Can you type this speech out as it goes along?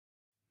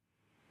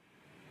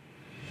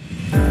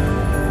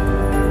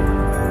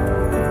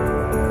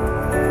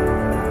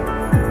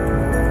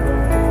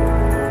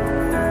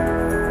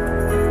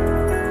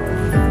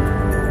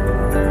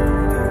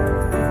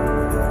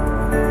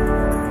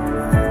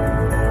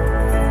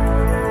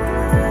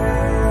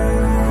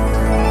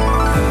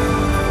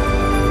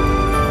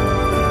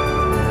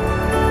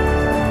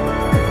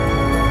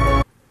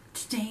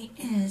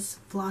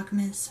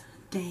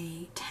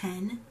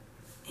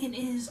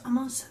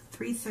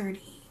6:30.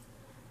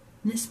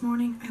 This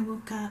morning I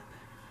woke up,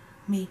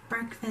 made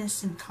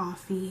breakfast and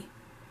coffee,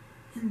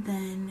 and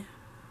then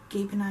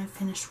Gabe and I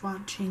finished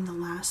watching the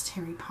last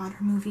Harry Potter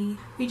movie.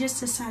 We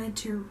just decided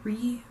to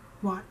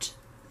re-watch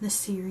the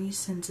series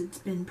since it's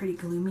been pretty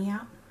gloomy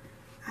out.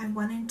 I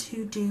wanted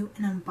to do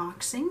an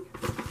unboxing,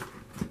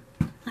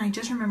 and I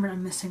just remembered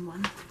I'm missing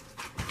one.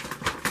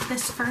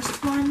 This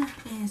first one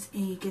is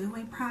a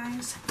giveaway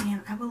prize,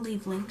 and I will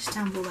leave links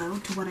down below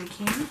to what I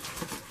can.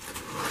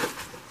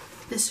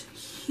 This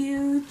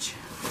huge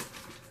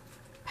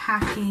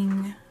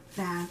packing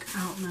bag,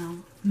 I don't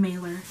know,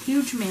 mailer,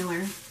 huge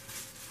mailer.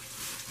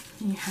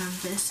 You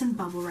have this in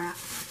bubble wrap.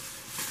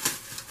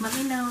 Let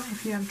me know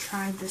if you have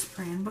tried this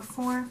brand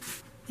before.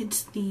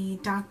 It's the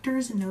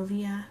Dr.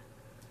 Zenobia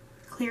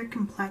Clear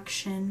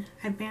Complexion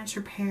Advanced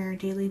Repair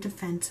Daily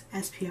Defense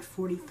SPF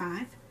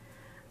 45.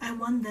 I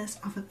won this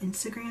off of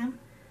Instagram.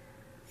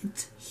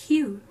 It's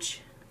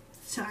huge.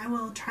 So I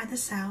will try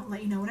this out,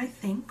 let you know what I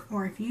think,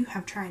 or if you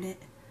have tried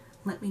it,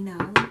 let me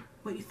know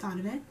what you thought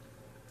of it.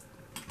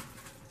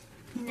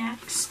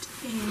 Next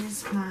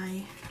is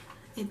my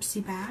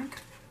Ipsy bag.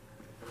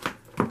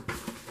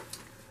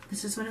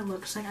 This is what it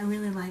looks like. I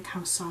really like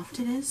how soft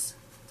it is.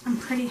 I'm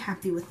pretty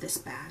happy with this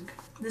bag.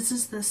 This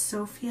is the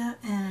Sophia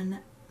and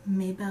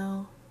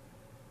Mabel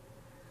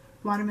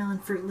Watermelon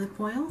Fruit Lip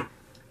Oil.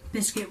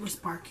 Biscuit was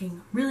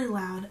barking really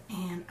loud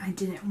and I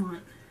didn't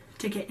want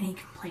to get any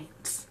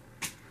complaints.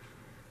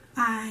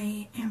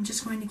 I am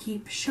just going to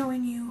keep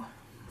showing you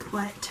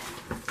what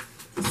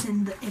is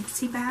in the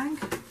Ipsy bag.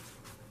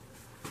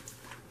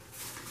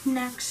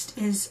 Next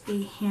is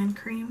a hand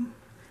cream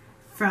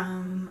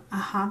from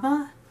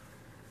Ahava.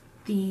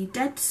 The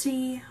Dead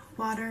Sea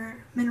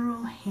Water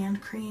Mineral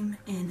Hand Cream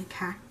in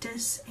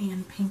Cactus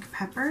and Pink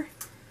Pepper.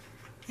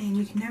 And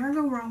you can never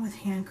go wrong with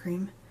hand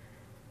cream.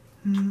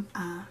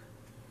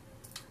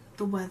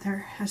 The weather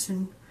has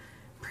been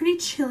pretty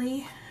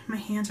chilly. My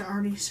hands are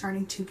already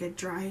starting to get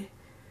dry.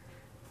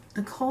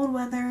 The cold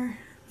weather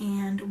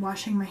and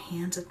washing my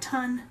hands a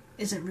ton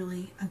isn't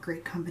really a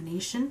great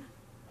combination.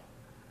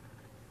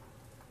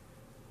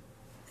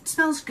 It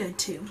smells good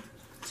too,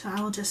 so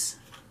I will just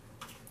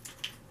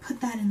put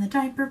that in the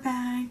diaper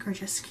bag or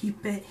just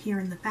keep it here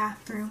in the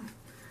bathroom.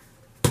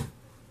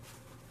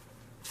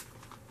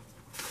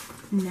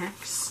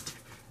 Next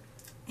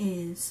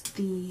is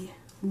the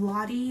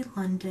Lottie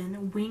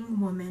London Wing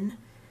Woman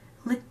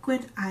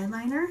Liquid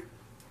Eyeliner.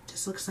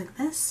 Just looks like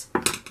this.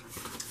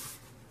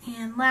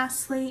 And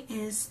lastly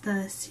is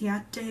the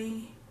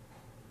Ciate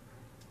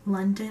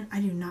London, I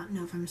do not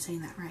know if I'm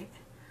saying that right,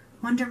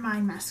 Wonder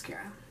Mind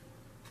Mascara.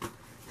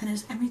 That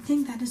is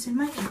everything that is in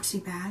my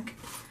Ipsy bag.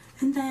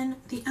 And then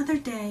the other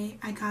day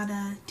I got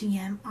a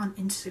DM on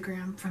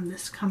Instagram from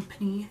this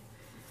company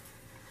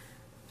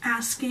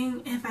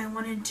asking if I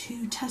wanted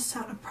to test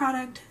out a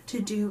product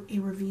to do a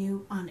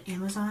review on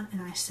Amazon,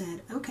 and I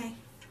said okay.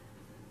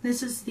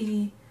 This is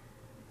the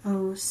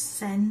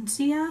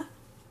Ossensia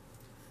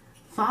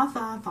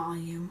Vava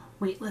Volume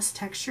Weightless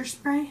Texture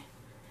Spray.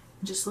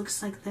 It just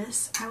looks like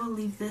this. I will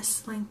leave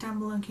this link down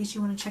below in case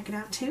you want to check it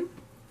out too.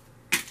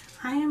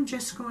 I am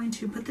just going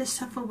to put this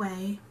stuff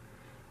away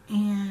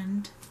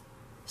and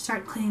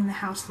start cleaning the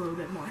house a little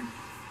bit more.